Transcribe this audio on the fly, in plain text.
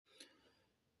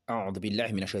أعوذ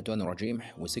بالله من الشيطان الرجيم.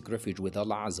 We seek refuge with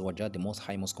Allah Azza wa Jal, the Most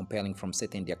High, Most Compelling from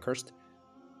Satan, the accursed.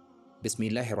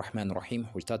 Bismillahir Rahmanir Rahim.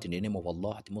 We start in the name of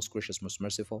Allah, the Most Gracious, Most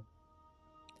Merciful.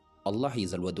 Allah, He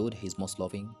is Al-Wadud, He is most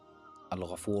loving.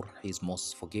 Al-Ghafur, He is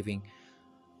most forgiving.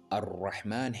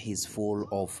 Ar-Rahman, He is full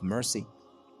of mercy.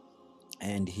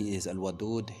 And He is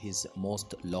Al-Wadud, He is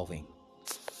most loving.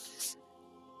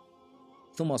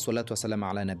 ثم الصلاة والسلام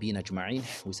على نبينا أجمعين.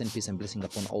 We send peace and blessing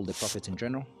upon all the prophets in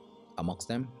general. Amongst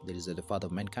them, there is the father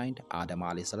of mankind, Adam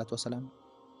alayhi salatu wasalam,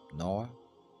 Noah,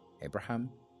 Abraham,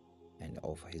 and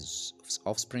of his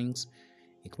offsprings,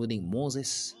 including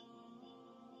Moses,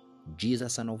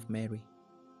 Jesus, son of Mary,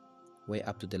 way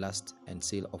up to the last and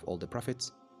seal of all the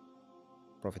prophets,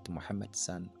 Prophet Muhammad,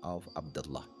 son of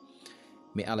Abdullah.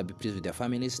 May Allah be pleased with their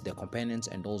families, their companions,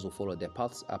 and those who follow their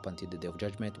paths up until the day of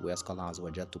judgment. We ask Allah Azza wa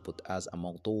Jal to put us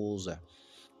among those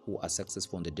who are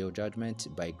successful on the day of judgment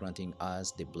by granting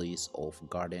us the bliss of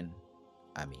garden.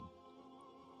 Ameen.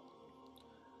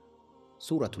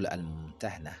 Surat Al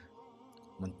Mumtahana.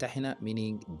 Mumtahana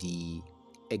meaning the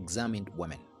examined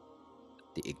woman.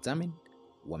 The examined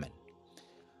woman.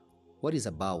 What is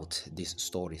about this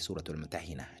story, Surat Al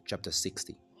Mumtahana, chapter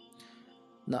 60?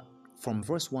 Now, from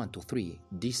verse 1 to 3,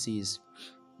 this is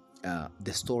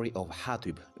the story of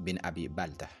Hatib bin Abi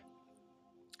Balta.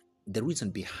 The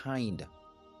reason behind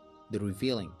the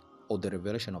revealing or the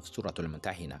revelation of Surat Al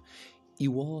Mumtahana, it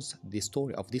was the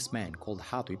story of this man called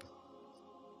Hatib.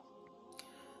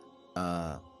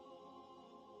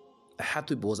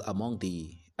 Hatib was among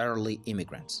the early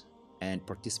immigrants and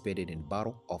participated in the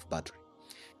battle of Badr.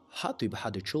 Hatib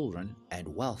had children and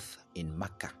wealth in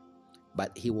Makkah,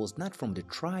 but he was not from the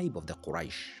tribe of the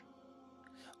Quraysh.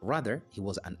 Rather, he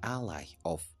was an ally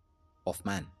of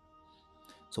Uthman.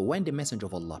 So when the Messenger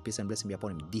of Allah, peace and blessing be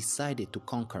upon him, decided to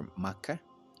conquer Makkah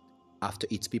after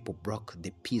its people broke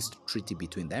the peace treaty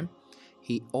between them,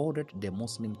 he ordered the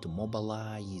Muslims to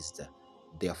mobilize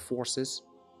their forces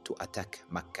to attack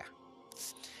Makkah.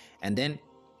 And then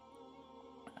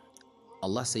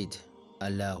Allah said,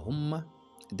 Allahumma,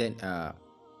 then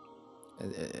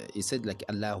he said like,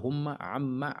 Allahumma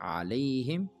amma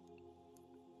alayhim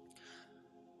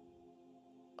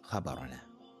khabarana.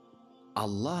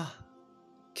 Allah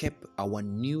kept our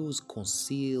news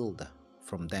concealed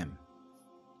from them.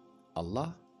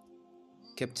 Allah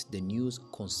kept the news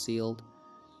concealed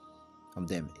from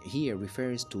them. Here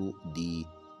refers to the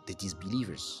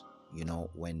disbelievers, you know,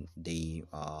 when they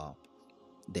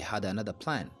had another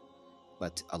plan,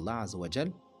 but Allah Azza wa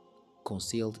Jal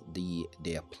concealed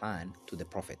their plan to the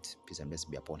Prophet, peace and blessings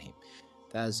be upon him.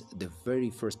 That's the very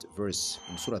first verse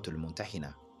in Surah Al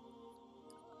Mumtahana,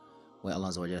 where Allah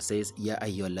Azza wa Jalla says, Ya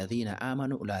ayyuhalladhina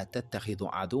amanu la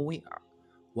tattakhidhu aduwwi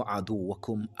wa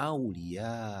aduwwakum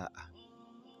awliya'a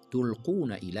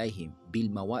tulquna ilayhim bil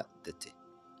mawaddati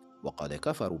wa qad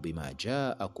kafaru bima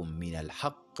ja'akum min al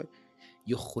haqq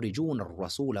yukhrijuna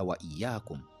ar-rasula wa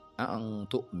iyyakum an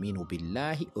tu'minu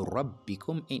billahi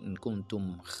rabbikum in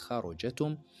kuntum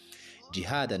kharajtum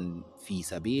jihadan fi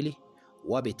sabilihi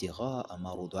wa ibtigha'a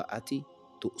marda'ati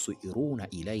tu'siruna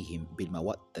ilayhim bil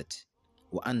mawaddati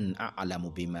وأن أعلم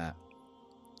بما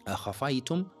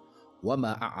أخفيتم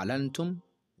وما أعلنتم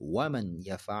ومن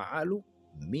يفعل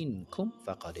منكم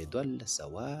فقد ضل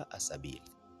سواء السبيل.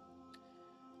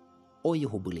 O you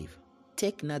who believe,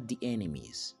 take not the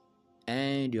enemies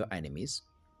and your enemies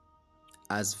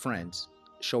as friends,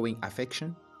 showing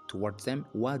affection towards them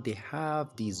while they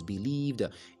have disbelieved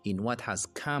in what has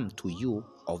come to you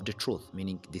of the truth,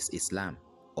 meaning this Islam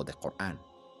or the Quran,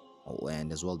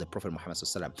 and as well the Prophet Muhammad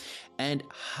sallallahu alaihi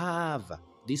wasallam, and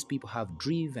these people have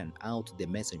driven out the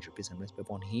messenger, peace and blessings be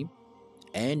upon him,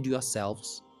 and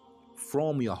yourselves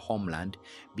from your homeland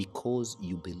because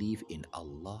you believe in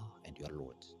Allah and your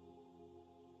Lord.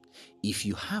 If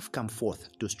you have come forth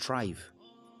to strive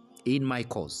in my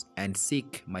cause and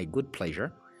seek my good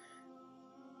pleasure,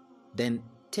 then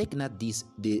take not these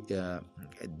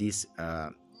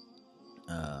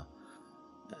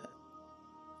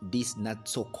not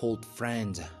so-called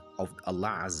friends of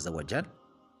Allah Azza wa Jal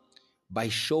by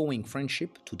showing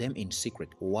friendship to them in secret,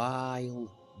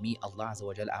 while me, Allah Azza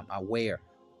wa Jal, am aware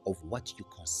of what you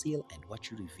conceal and what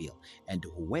you reveal. And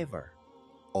whoever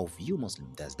of you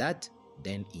Muslim does that,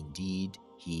 then indeed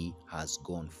he has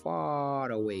gone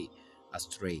far away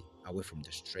astray, away from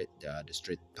the straight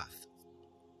path.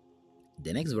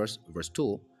 The next verse, verse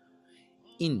 2,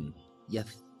 in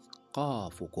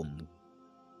yathqafukum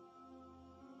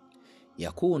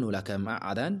يكون لك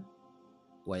معدا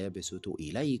ويبسط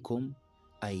إليكم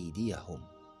أيديهم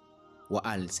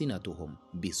وألسنتهم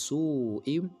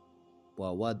بسوء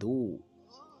وودوا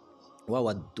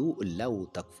لو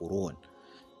تكفرون.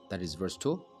 that is verse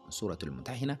 2, Surat Al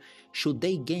Mumtahana, should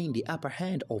they gain the upper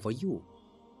hand over you,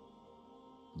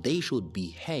 they should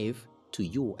behave to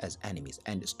you as enemies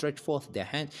and stretch forth their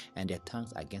hand and their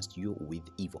tongues against you with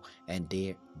evil, and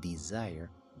they desire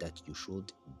that you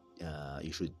should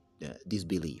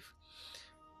disbelieve.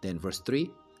 Then verse 3,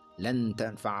 لن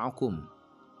تنفعكم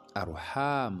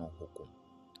أرحامكم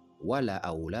ولا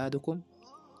أولادكم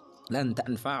لن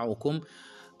تنفعكم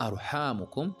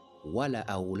أرحامكم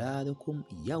ولا أولادكم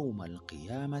يوم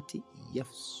القيامة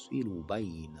يفصل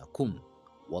بينكم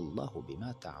والله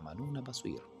بما تعملون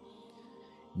بصير.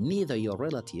 Neither your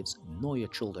relatives nor your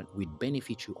children will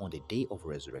benefit you on the day of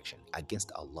resurrection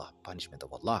against Allah, punishment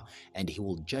of Allah, and He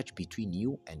will judge between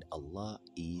you, and Allah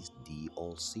is the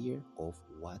all-seer of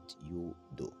what you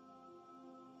do.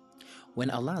 When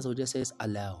Allah says,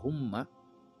 Allahumma,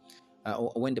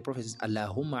 when the Prophet says,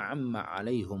 Allahumma amma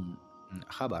alayhum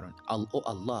khabaran, oh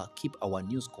Allah, keep our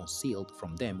news concealed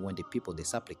from them when the people they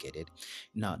supplicated.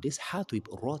 Now, this Hatib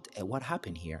wrote what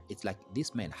happened here. It's like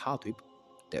this man, Hatib,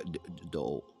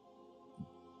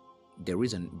 the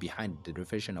reason behind the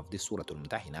revelation of this Surat Al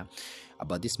Mumtahana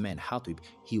about this man Hatib,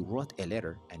 he wrote a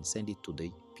letter and sent it to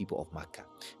the people of Makkah.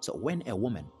 So when a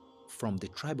woman from the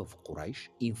tribe of Quraysh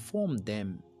informed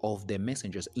them of the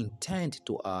messenger's intent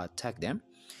to attack them,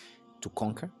 to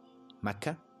conquer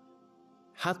Makkah,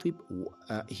 Hatib,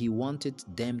 he wanted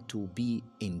them to be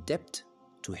in debt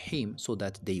to him so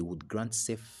that they would grant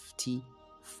safety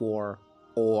for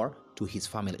or to his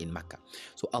family in Makkah.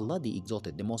 So Allah the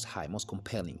Exalted, the Most High, Most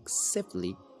Compelling,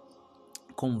 safely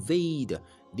conveyed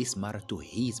this matter to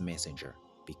his messenger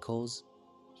because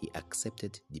he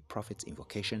accepted the Prophet's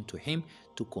invocation to him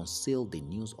to conceal the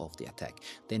news of the attack.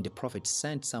 Then the Prophet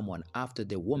sent someone after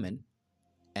the woman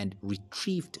and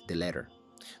retrieved the letter.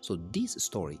 So this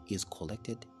story is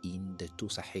collected in the two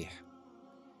Sahih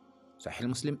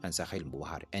Muslim and Sahih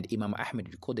Bukhari. And Imam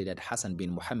Ahmed recorded that Hassan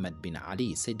bin Muhammad bin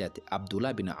Ali said that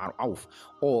Abdullah bin Auf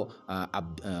or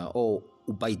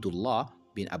Ubaidullah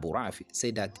bin Abu Rafi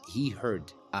said that he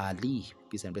heard Ali,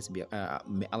 peace and blessing be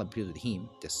may Allah be with him,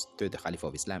 the third Caliph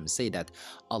of Islam, say that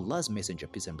Allah's messenger,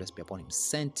 peace and blessing be upon him,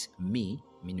 sent me,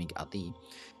 meaning Ali,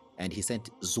 and he sent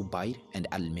Zubair and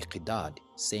Al-Miqdad,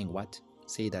 saying what?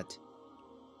 Say that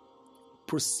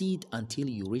proceed until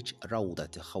you reach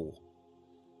Rawdat Khaw.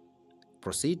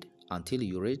 Proceed until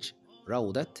you reach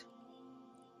Rawdat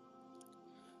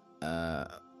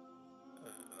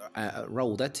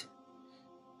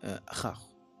Khaw,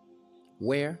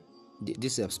 where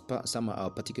this is some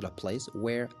particular place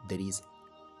where there is,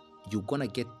 you're gonna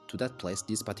get to that place,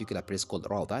 this particular place called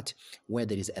Rawdat, where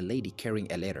there is a lady carrying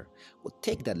a letter. Well,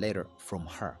 take that letter from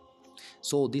her.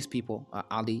 So these people,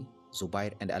 Ali,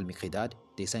 Zubair, and Al-Miqdad,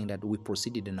 they saying that we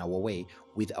proceeded in our way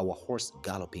with our horse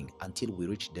galloping until we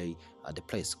reached the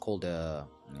place called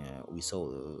we saw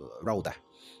Rawdah,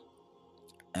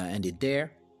 and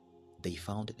there they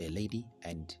found a lady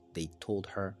and they told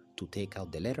her to take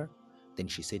out the letter. Then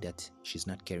she said that she's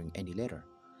not carrying any letter.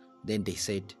 Then they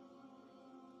said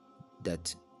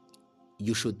that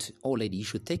you should, oh lady, you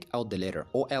should take out the letter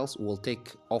or else we'll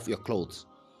take off your clothes,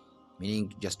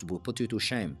 meaning just will put you to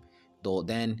shame. Though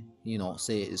then, you know,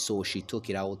 say, so she took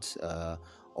it out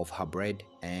of her bread,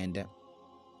 and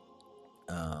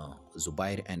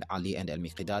Zubair and Ali and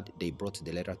Al-Miqdad, they brought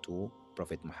the letter to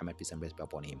Prophet Muhammad, peace and blessings be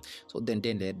upon him. So then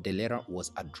the letter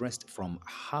was addressed from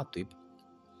Hatib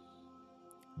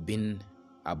bin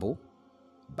Abi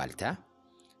Balta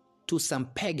to some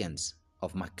pagans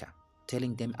of Makkah,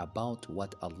 telling them about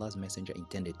what Allah's messenger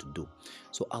intended to do.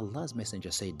 So Allah's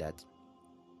messenger said that,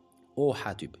 "O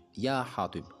Hatib, Ya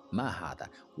Hatib, ma hada,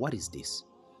 what is this?"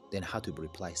 Then Hatib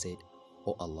replied, said,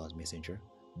 "O Allah's messenger,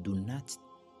 do not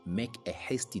make a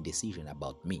hasty decision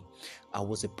about me. I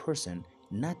was a person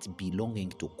not belonging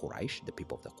to Quraysh, the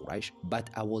people of the Quraysh, but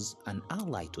I was an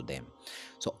ally to them.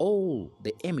 So all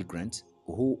the immigrants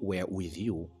who were with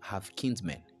you have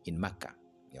kinsmen in Makkah,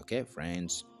 okay,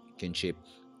 friends, kinship,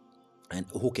 and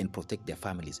who can protect their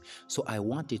families. So I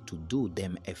wanted to do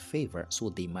them a favor so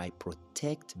they might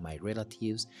protect my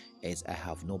relatives, as I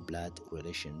have no blood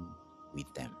relation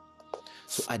with them.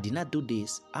 So I did not do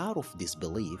this out of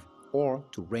disbelief or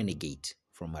to renegade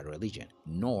from my religion,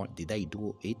 nor did I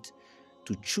do it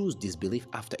to choose disbelief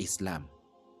after Islam."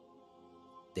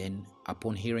 Then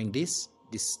upon hearing this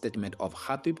statement of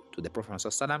Hatib to the Prophet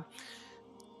ﷺ,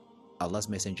 Allah's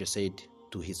messenger said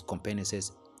to his companion,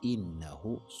 says,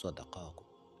 "Innahu sadaqakum."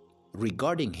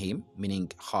 Regarding him, meaning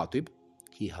Hatib,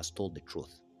 he has told the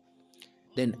truth.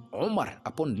 Then Umar,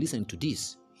 upon listening to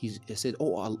this, he said,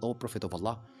 "Oh Prophet of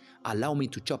Allah, allow me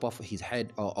to chop off his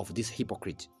head of this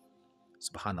hypocrite."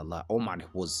 Subhanallah, Omar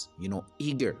was,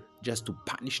 eager just to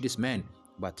punish this man.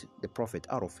 But the Prophet,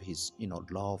 out of his,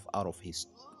 love, out of his,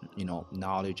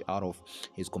 knowledge, out of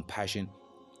his compassion,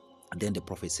 then the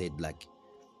Prophet said, like,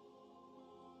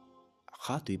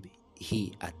 Hatib,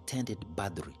 he attended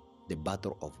Badr, the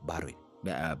battle of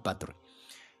Badr.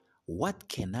 What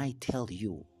can I tell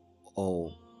you,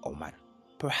 O Omar?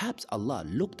 Perhaps Allah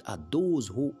looked at those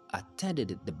who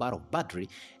attended the battle of Badr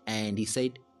and he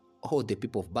said, oh, the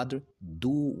people of Badr, do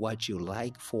what you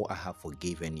like, for I have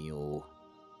forgiven you.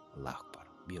 Allah Akbar.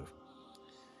 Beautiful.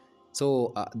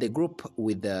 So the group,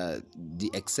 with the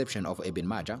exception of Ibn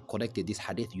Majah, collected this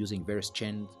hadith using various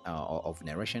chains of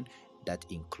narration that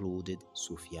included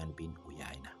Sufyan bin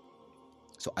Uyayna.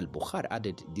 So Al-Bukhari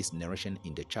added this narration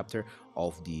in the chapter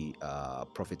of the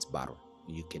Prophet's battle.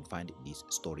 You can find this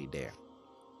story there.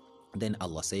 Then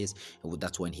Allah says,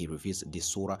 that's when He reveals this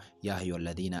surah, Ya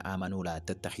ayyuhalladhina amanu la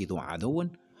tattakhidhu aduwan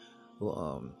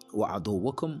wa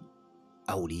aduwakum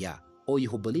awliya. O you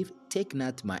who believe, take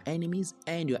not my enemies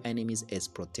and your enemies as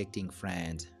protecting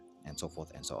friends, and so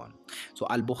forth and so on. So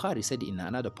Al-Bukhari said in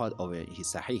another part of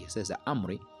his Sahih, he says that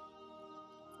Amri,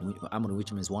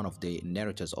 which means one of the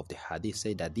narrators of the hadith,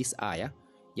 said that this ayah,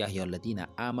 Ya ayyuhalladhina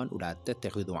amanu la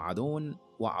tattakhidhu aduwan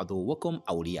wa aduwakum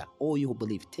awliya. O you who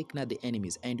believe, take not the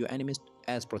enemies and your enemies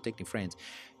as protecting friends.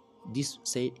 This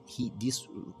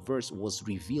verse was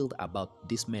revealed about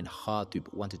this man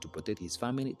Hatib, wanted to protect his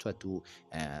family, tried to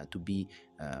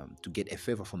get a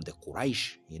favor from the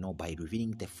Quraysh, by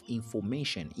revealing the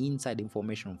inside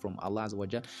information from Allah Azza wa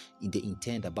Jal, in the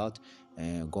intent about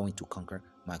going to conquer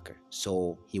Makkah.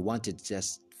 So he wanted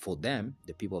just for them,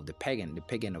 the people of the pagan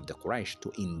of the Quraysh,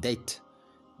 to indict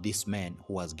this man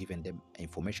who has given them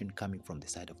information coming from the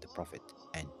side of the Prophet,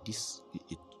 and this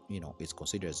it's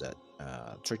considered as a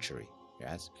treachery,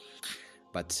 yes.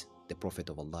 But the Prophet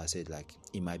of Allah said, like,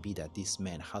 it might be that this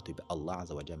man Hatib, Allah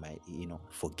Azza wa Jalla,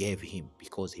 forgave him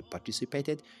because he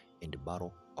participated in the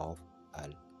battle of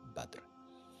Al-Badr.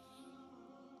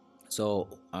 So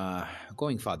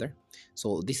going further,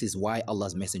 so this is why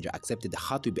Allah's Messenger accepted the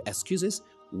Hatib excuses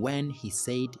when he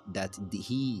said that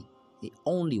he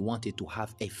only wanted to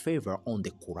have a favor on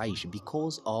the Quraysh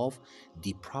because of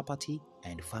the property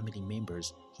and family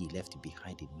members he left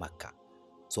behind in Makkah.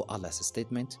 So Allah's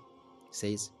statement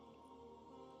says,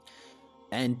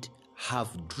 and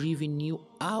have driven you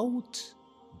out,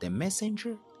 the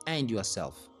messenger and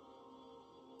yourself.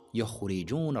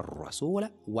 يخرجون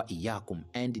الرسول وإياكم.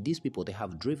 And these people, they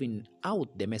have driven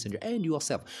out the messenger and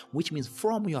yourself, which means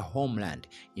from your homeland.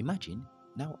 Imagine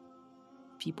now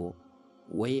people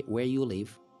where you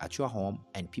live at your home,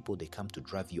 and people, they come to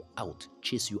drive you out,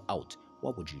 chase you out.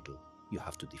 What would you do? You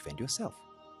have to defend yourself,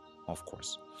 of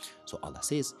course. So Allah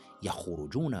says,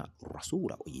 يخرجون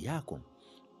الرسول وإياكم.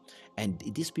 And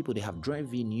these people, they have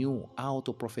driven you out,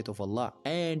 O Prophet of Allah,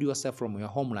 and yourself from your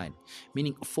homeland.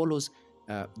 Meaning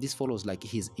this follows like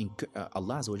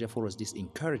Allah Azza wa Jalla follows this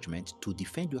encouragement to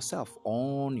defend yourself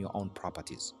on your own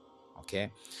properties.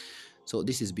 Okay, so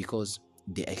this is because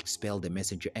they expelled the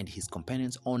messenger and his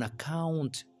companions on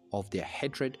account of their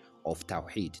hatred of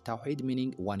Tawheed. Tawheed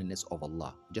meaning oneness of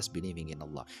Allah, just believing in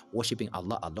Allah, worshipping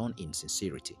Allah alone in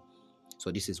sincerity.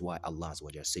 So this is why Allah Azza wa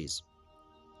Jalla says,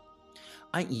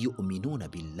 أَن يُؤْمِنُونَ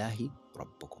بِاللَّهِ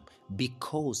رَبَّكُمْ.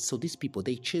 Because, so these people,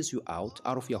 they chase you out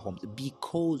of your homes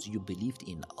because you believed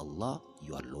in Allah,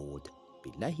 your Lord.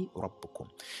 Billahi rabbukum.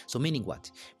 So meaning what?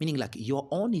 Meaning like your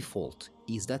only fault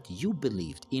is that you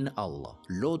believed in Allah,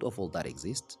 Lord of all that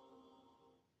exists,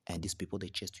 and these people, they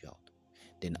chased you out.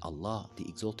 Then Allah, the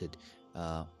Exalted,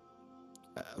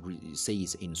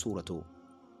 says in Surah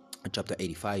chapter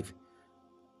 85,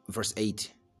 verse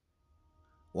 8,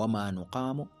 وما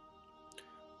نقام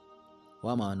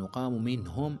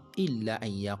منهم إلا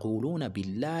أن يقولون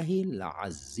بالله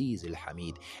العزيز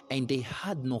الحميد. And they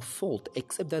had no fault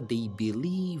except that they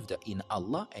believed in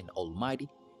Allah and Almighty,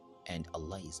 and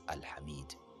Allah is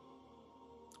Al-Hamid.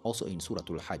 Also in Surah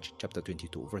Al-Hajj chapter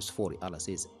 22 verse 40, Allah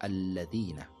says,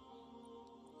 الذين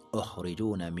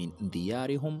أخرجون من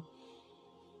ديارهم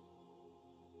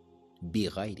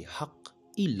بغير حق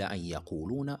إلا أن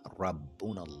يقولون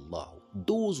ربنا الله.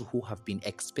 Those who have been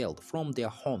expelled from their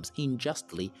homes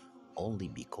unjustly only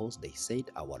because they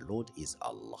said our Lord is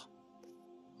Allah.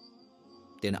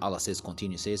 Then Allah says,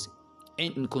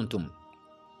 إن كنتم,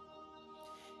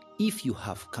 if you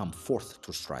have come forth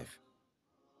to strive,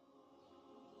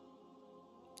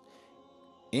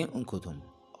 إن كنتم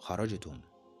خرجتم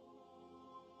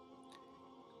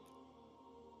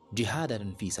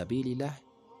جهادا في سبيل الله,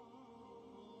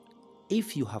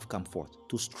 if you have come forth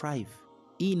to strive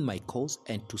in my cause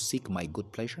and to seek my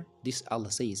good pleasure. This Allah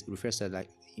says refers to like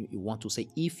you want to say,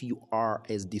 if you are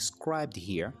as described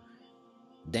here,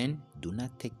 then do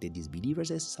not take the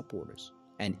disbelievers as supporters.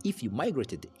 And if you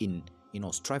migrated in,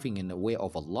 striving in the way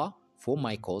of Allah for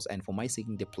my cause and for my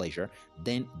seeking the pleasure,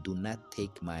 then do not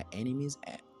take my enemies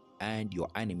and your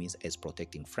enemies as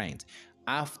protecting friends.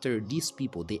 After these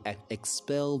people, they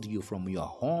expelled you from your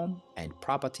home and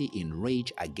property in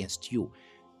rage against you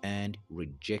and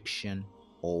rejection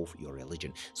of your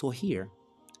religion. So here,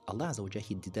 Allah Azza wa Jalla,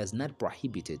 He does not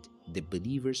prohibit the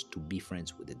believers to be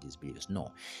friends with the disbelievers.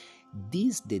 No.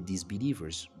 The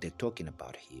disbelievers they're talking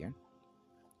about here,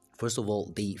 first of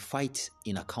all, they fight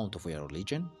in account of your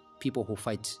religion. People who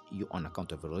fight you on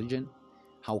account of religion,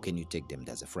 how can you take them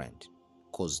as a friend?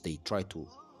 Because they try to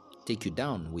take you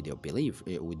down with your belief.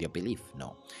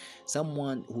 No.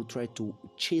 Someone who try to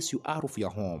chase you out of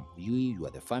your home, you are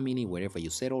the family, wherever you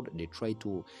settled, they try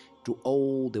to do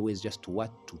all the ways just to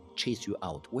chase you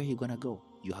out. Where are you gonna go?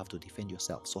 You have to defend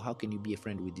yourself. So how can you be a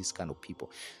friend with this kind of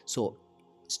people? So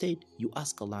instead, you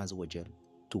ask Allah Azza wa Jal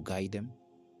to guide them,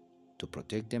 to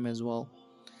protect them as well,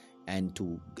 and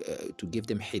to give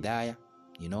them hidayah,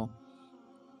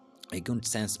 a good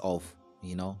sense of,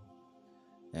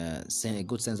 a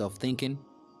good sense of thinking,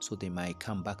 so they might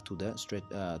come back to the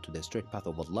straight path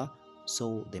of Allah,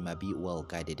 so they might be well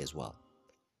guided as well.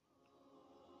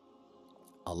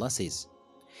 Allah says,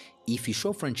 if you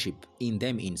show friendship in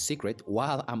them in secret,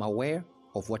 while I'm aware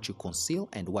of what you conceal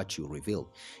and what you reveal.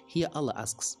 Here Allah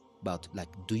asks about,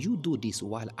 do you do this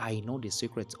while I know the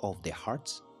secrets of the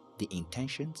hearts, the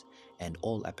intentions, and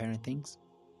all apparent things?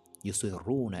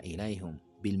 يُسِرُّونَ إِلَيْهِمْ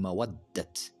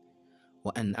بِالْمَوَدَّةِ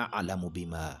وَأَنْ أَعْلَمُ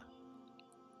بِمَا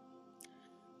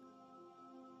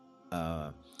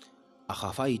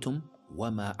أَخَفَيْتُمْ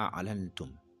وَمَا أَعْلَنْتُمْ.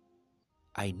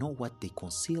 I know what they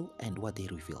conceal and what they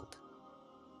revealed.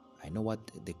 I know what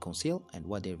they conceal and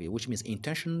what they reveal, which means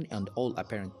intention and all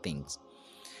apparent things.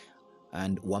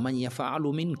 And وَمَنْ يَفَعَلُ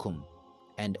مِنْكُمْ,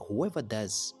 and whoever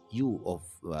does you of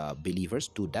believers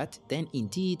do that, then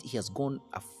indeed he has gone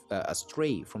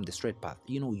astray from the straight path.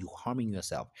 You harming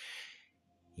yourself.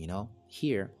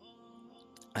 Here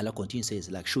Allah continues,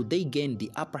 says, should they gain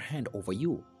the upper hand over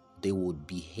you, they would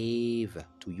behave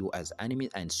to you as enemies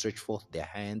and stretch forth their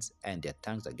hands and their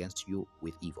tongues against you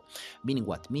with evil. Meaning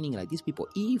what? Meaning these people,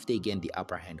 if they gain the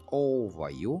upper hand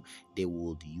over you, they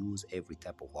would use every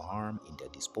type of harm in their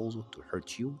disposal to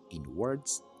hurt you in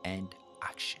words and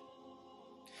action.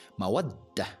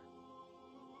 Mawadda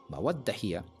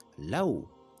here, law.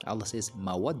 Allah says,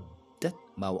 mawadda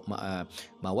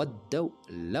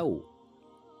law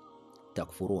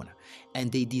takfuruna,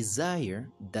 and they desire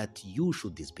that you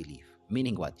should disbelieve.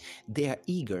 Meaning what? They are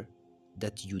eager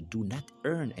that you do not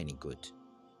earn any good.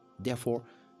 Therefore,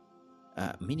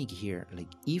 meaning here,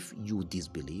 if you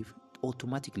disbelieve,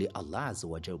 automatically Allah Azza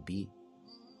wa Jalla will be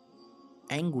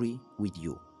angry with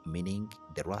you, meaning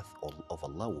the wrath of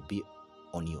Allah will be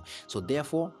on you. So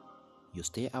therefore, you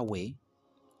stay away,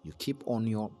 you keep on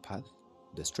your path,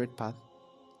 the straight path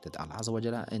that Allah Azza wa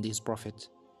Jalla and His Prophet,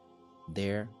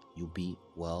 there you be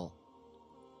well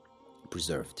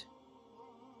preserved.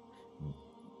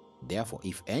 Therefore,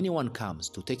 if anyone comes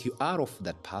to take you out of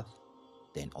that path,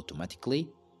 then automatically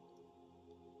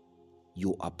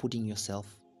you are putting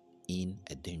yourself in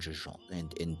a danger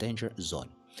zone.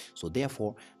 So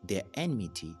therefore, their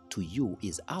enmity to you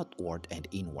is outward and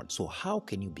inward. So how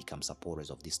can you become supporters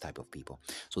of this type of people?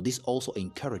 So this also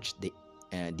encouraged to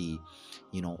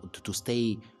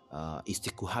stay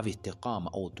to have istiqama,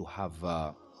 or to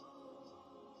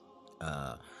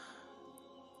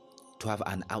have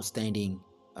an outstanding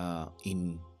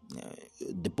in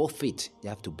the both feet. They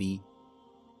have to be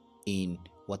in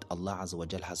what Allah Azza wa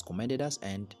Jal has commanded us,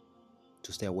 and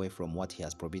to stay away from what He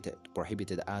has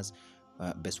prohibited us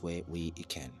best way we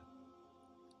can.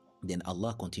 Then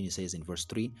Allah continues, says in verse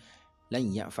 3,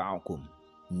 لَنْ يَعْفَعُكُمْ,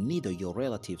 neither your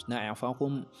relatives, نَا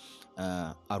يَعْفَعُكُمْ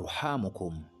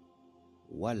أَرْحَامُكُمْ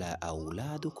وَلَا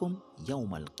أَوْلَادُكُمْ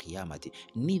يَوْمَ الْقِيَامَةِ,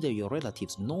 neither your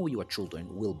relatives nor your children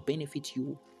will benefit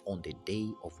you on the day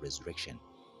of resurrection.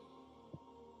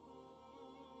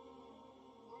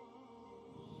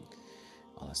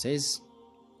 Allah says,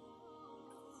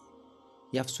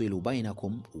 يَفْصِلُ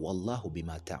بَيْنَكُمْ وَاللَّهُ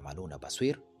بِمَا تَعْمَلُونَ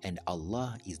بَصِيرٌ, and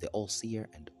Allah is the all-seer,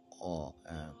 and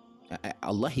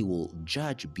Allah, He will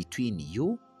judge between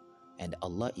you, and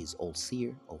Allah is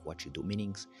all-seer of what you do.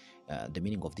 Meaning, the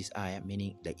meaning of this ayah,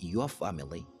 meaning that your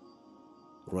family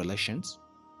relations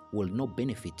will not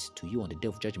benefit to you on the day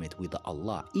of judgment with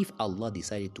Allah if Allah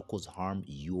decided to cause harm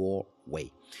your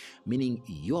way. Meaning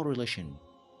your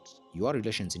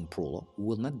relations in plural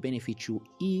will not benefit you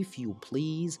if you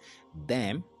please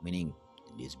them, meaning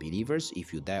disbelievers,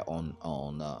 if you die on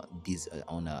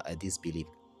a disbelief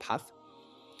path,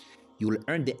 you will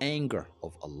earn the anger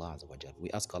of Allah Azza wa Jal.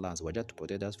 We ask Allah Azza wa Jal to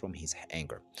protect us from His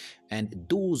anger. And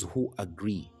those who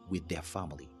agree with their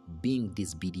family being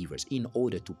disbelievers in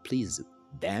order to please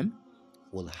them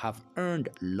will have earned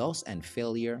loss and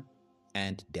failure,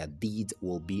 and their deeds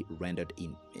will be rendered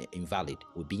invalid,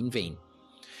 will be in vain.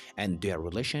 And their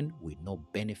relation will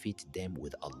not benefit them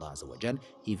with Allah Azza wa Jal,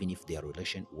 even if their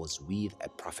relation was with a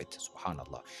prophet.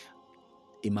 Subhanallah.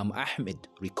 Imam Ahmed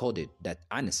recorded that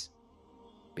Anas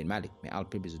bin Malik, may Allah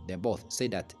be pleased with them both, say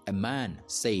that a man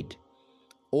said,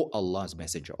 "O Allah's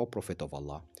messenger, O Prophet of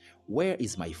Allah, where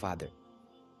is my father?"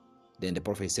 Then the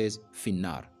Prophet says,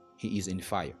 "Finnar, he is in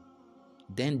fire."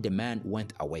 Then the man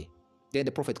went away. Then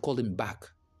the Prophet called him back.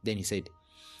 Then he said,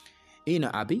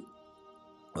 "Ina abi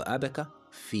wa abaka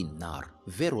finnar."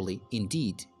 Verily,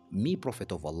 indeed, me,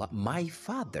 Prophet of Allah, my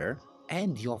father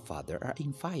and your father are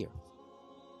in fire.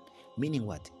 Meaning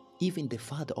what? Even the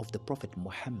father of the Prophet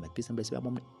Muhammad, peace and blessings be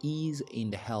upon him, is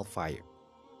in the hellfire.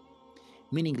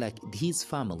 Meaning like his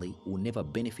family will never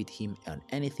benefit him on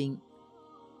anything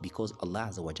because Allah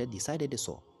Azza wa Jal decided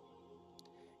so.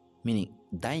 Meaning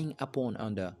dying upon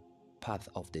on the path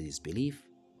of the disbelief,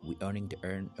 we earning the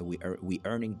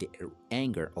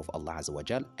anger of Allah Azza wa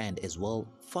Jal, and as well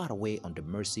far away on the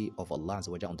mercy of Allah Azza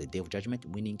wa Jal on the day of judgment,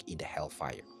 meaning in the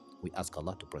hellfire. We ask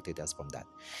Allah to protect us from that.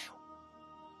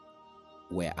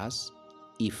 Whereas,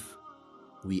 if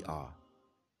we are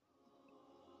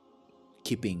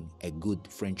keeping a good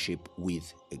friendship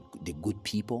with the good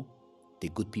people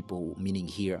meaning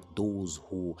here those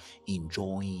who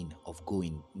enjoying of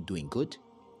doing good,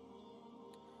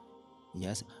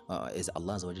 yes, as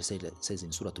Allah says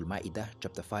in Surah Al Ma'idah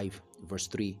chapter 5 verse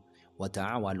 3,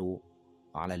 وَتَعَوَلُوا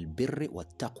عَلَى الْبِرِّ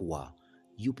وَالتَّقْوَى.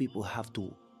 You people have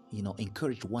to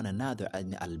encourage one another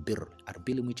in al-birr,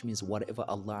 which means whatever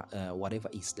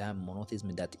Islam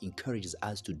monotheism that encourages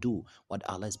us to do what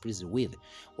Allah is pleased with.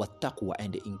 What taqwa,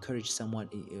 and encourage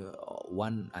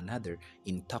one another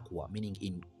in taqwa, meaning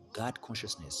in God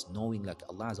consciousness, knowing like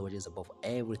Allah is above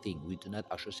everything. We do not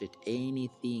associate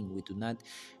anything. We do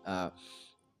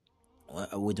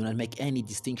not make any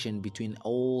distinction between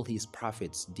all His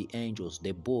prophets, the angels,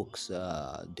 the books,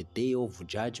 the day of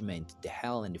judgment, the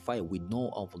hell and the fire. We know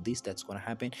of this that's going to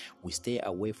happen. We stay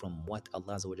away from what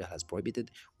Allah has prohibited.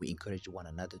 We encourage one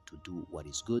another to do what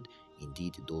is good.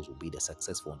 Indeed, those will be the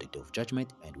successful on the day of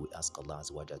judgment. And we ask Allah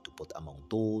to put among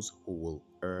those who will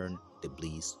earn the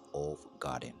bliss of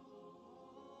garden.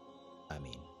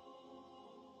 Ameen.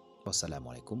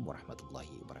 Wassalamu alaikum wa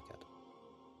rahmatullahi wa barakatuh.